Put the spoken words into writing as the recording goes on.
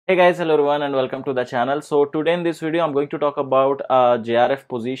Hey guys, hello everyone and welcome to the channel. So today in this video I'm going to talk about a JRF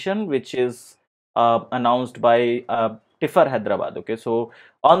position which is announced by TIFR Hyderabad. Okay, so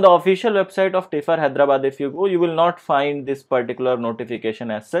on the official website of TIFR Hyderabad, if you go, you will not find this particular notification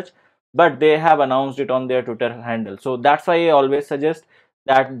as such, but they have announced it on their Twitter handle. So that's why I always suggest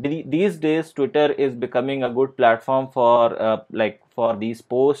that these days Twitter is becoming a good platform for for these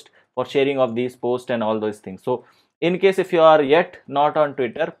posts, for sharing of these posts and all those things. So in case if you are yet not on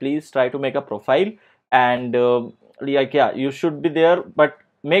Twitter, please try to make a profile and you should be there, but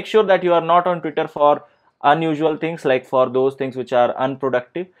make sure that you are not on Twitter for unusual things, like for those things which are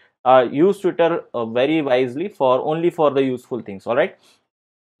unproductive. Use Twitter very wisely, for only for the useful things. All right.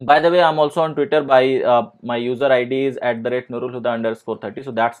 By the way, I'm also on Twitter by my user ID is @NurulHuda_30.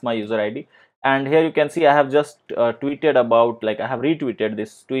 So that's my user ID. And here you can see I have just tweeted about, I have retweeted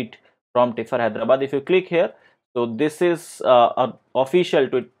this tweet from TIFR Hyderabad. If you click here, so this is an official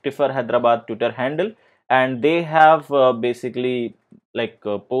TIFR Hyderabad Twitter handle, and they have basically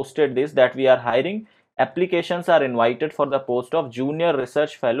posted this, that we are hiring. Applications are invited for the post of Junior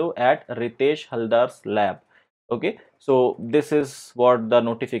Research Fellow at Ritesh Haldar's lab. Okay, so this is what the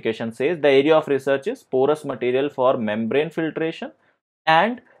notification says. The area of research is porous material for membrane filtration,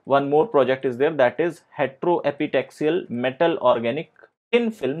 and one more project is there, that is heteroepitaxial metal organic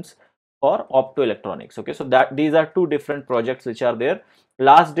thin films for optoelectronics. Okay, so that these are two different projects which are there.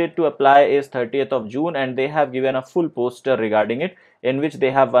 Last date to apply is 30th of June, and they have given a full poster regarding it, in which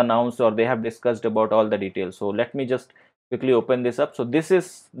they have announced or they have discussed about all the details. So let me just quickly open this up. So this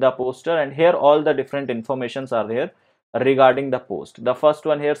is the poster, and here all the different informations are there regarding the post. The first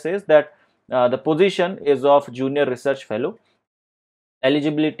one here says that the position is of Junior Research Fellow.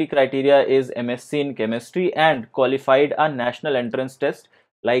 Eligibility criteria is M.Sc in chemistry and qualified a national entrance test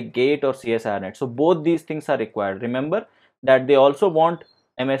like GATE or CSIR-NET. So both these things are required. Remember that they also want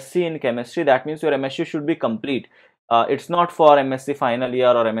M.Sc in chemistry. That means your MSc should be complete. It's not for MSc final year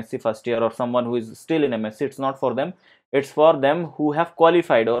or MSc first year or someone who is still in MSc. It's not for them. It's for them who have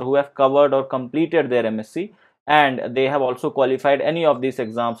qualified or who have covered or completed their MSc, and they have also qualified any of these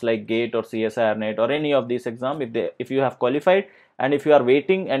exams like GATE or CSIR-NET or any of these exams. If you have qualified, and if you are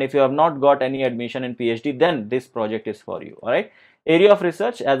waiting, and if you have not got any admission in PhD, then this project is for you. All right. Area of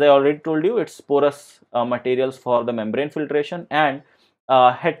research, as I already told you, it's porous materials for the membrane filtration, and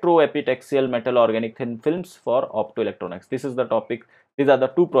heteroepitaxial metal organic thin films for optoelectronics. This is the topic. These are the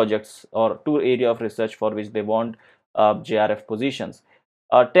two projects or two area of research for which they want JRF positions.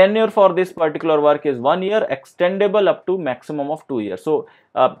 Tenure for this particular work is 1 year, extendable up to maximum of 2 years. So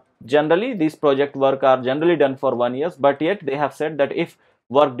generally these project work are generally done for 1 year, but yet they have said that if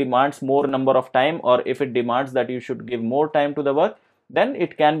work demands more number of time, or if it demands that you should give more time to the work, then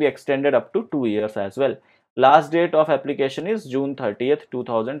it can be extended up to 2 years as well. Last date of application is June 30th,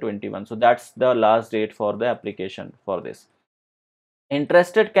 2021. So that's the last date for the application for this.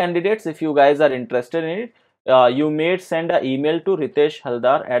 Interested candidates, if you guys are interested in it, you may send an email to Ritesh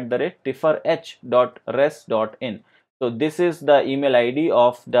Haldar @tifrh.res.in. So this is the email ID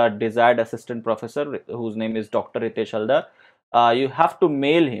of the desired assistant professor, whose name is Dr. Ritesh Haldar. You have to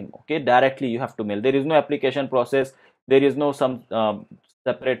mail him. Okay, directly you have to mail. There is no application process. There is no some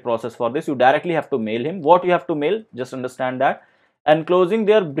separate process for this. You directly have to mail him. What you have to mail, just understand that. Enclosing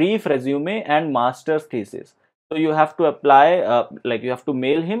their brief resume and master's thesis. So you have to apply, you have to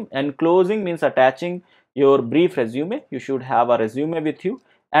mail him. Enclosing means attaching your brief resume. You should have a resume with you,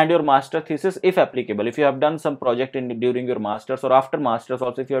 and your master thesis if applicable. If you have done some project during your masters or after masters,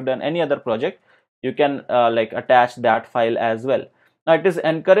 also if you have done any other project, you can attach that file as well. Now it is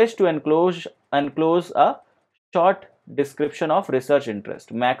encouraged to enclose a short description of research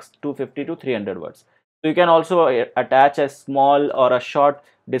interest, max 250 to 300 words. So you can also attach a small or a short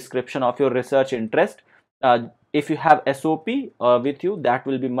description of your research interest. If you have SOP with you, that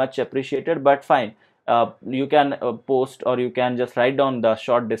will be much appreciated, but fine. You can post, or you can just write down the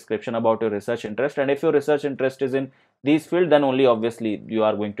short description about your research interest, and if your research interest is in these fields, then only obviously you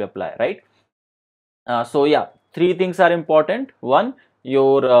are going to apply, right? So yeah, three things are important. One,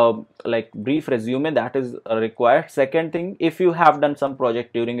 your brief resume, that is required. Second thing, if you have done some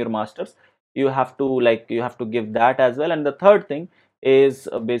project during your masters, you have to give that as well. And the third thing is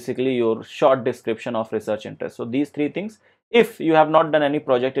basically your short description of research interest. So these three things. If you have not done any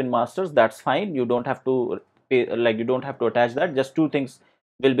project in masters, that's fine. You don't have to you don't have to attach that. Just two things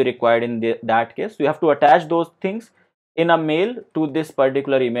will be required in that case. You have to attach those things in a mail to this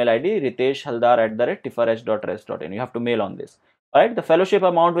particular email ID, riteshhaldar@tifrh.res.in. You have to mail on this. All right. The fellowship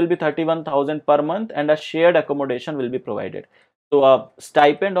amount will be 31,000 per month, and a shared accommodation will be provided. So a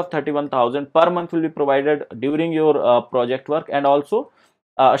stipend of 31,000 per month will be provided during your project work, and also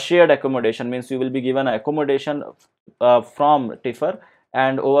shared accommodation means you will be given accommodation from TIFR,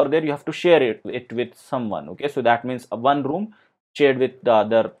 and over there you have to share it with someone. Okay, so that means one room shared with the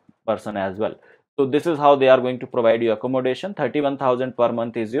other person as well. So this is how they are going to provide you accommodation. 31,000 per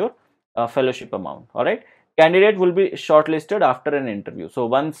month is your fellowship amount. All right. Candidate will be shortlisted after an interview. So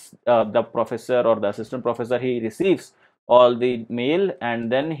once the professor or the assistant professor, he receives all the mail,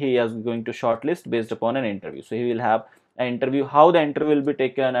 and then he is going to shortlist based upon an interview. So he will have an interview, how the interview will be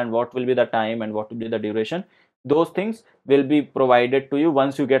taken and what will be the time and what will be the duration. Those things will be provided to you.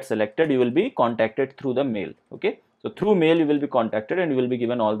 Once you get selected, you will be contacted through the mail. Okay, so through mail you will be contacted and you will be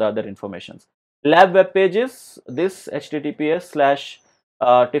given all the other informations. Lab web page is this: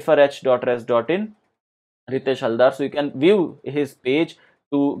 https://tifrh.res.in, Ritesh Haldar. So you can view his page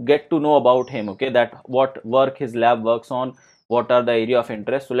to get to know about him. Okay, that what work his lab works on, what are the area of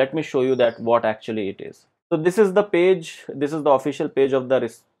interest. So let me show you that what actually it is. So this is the page. This is the official page of the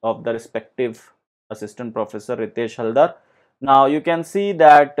respective assistant professor Ritesh Haldar. Now you can see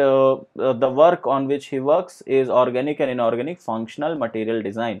that the work on which he works is organic and inorganic functional material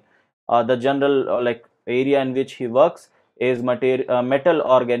design. The general like area in which he works is metal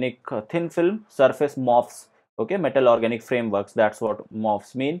organic thin film surface MOFs. Okay, metal organic frameworks, that's what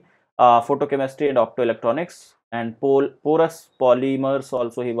MOFs mean. Photochemistry and optoelectronics, and porous polymers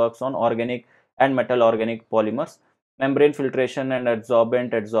also he works on, organic and metal organic polymers. Membrane filtration and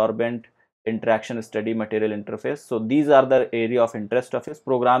adsorbent interaction study, material interface. So these are the area of interest of his.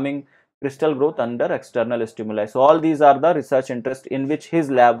 Programming crystal growth under external stimuli. So all these are the research interest in which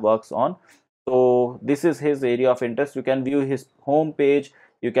his lab works on. So this is his area of interest. You can view his home page.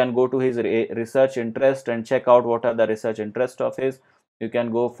 You can go to his research interest and check out what are the research interest of his. You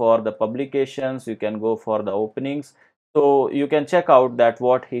can go for the publications. You can go for the openings. So you can check out that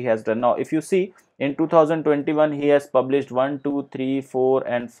what he has done. Now if you see, in 2021 he has published 1, 2, 3, 4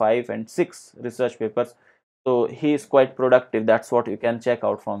 and 5 and 6 research papers. So he is quite productive. That's what you can check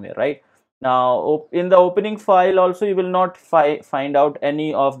out from here, right? Now in the opening file also you will not find out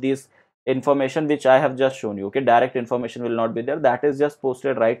any of these information which I have just shown you. Okay, direct information will not be there. That is just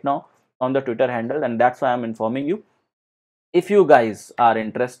posted right now on the Twitter handle, and that's why I'm informing you. If you guys are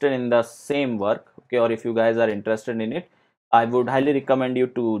interested in the same work, okay, or if you guys are interested in it, I would highly recommend you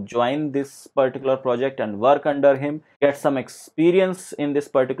to join this particular project and work under him, get some experience in this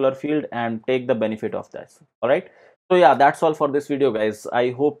particular field and take the benefit of that. All right, so yeah, that's all for this video, guys. I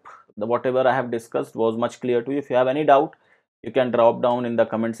hope whatever I have discussed was much clear to you. If you have any doubt, you can drop down in the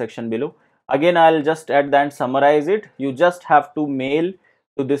comment section below. Again, I'll just at the end summarize it. You just have to mail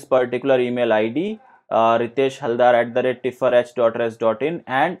to this particular email ID, Ritesh Haldar @tifrh.res.in,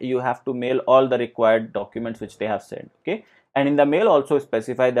 and you have to mail all the required documents which they have sent. Okay, and in the mail also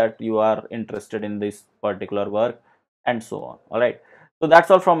specify that you are interested in this particular work and so on. All right, so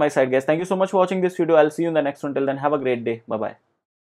that's all from my side, guys. Thank you so much for watching this video. I'll see you in the next one. Till then, have a great day. Bye bye.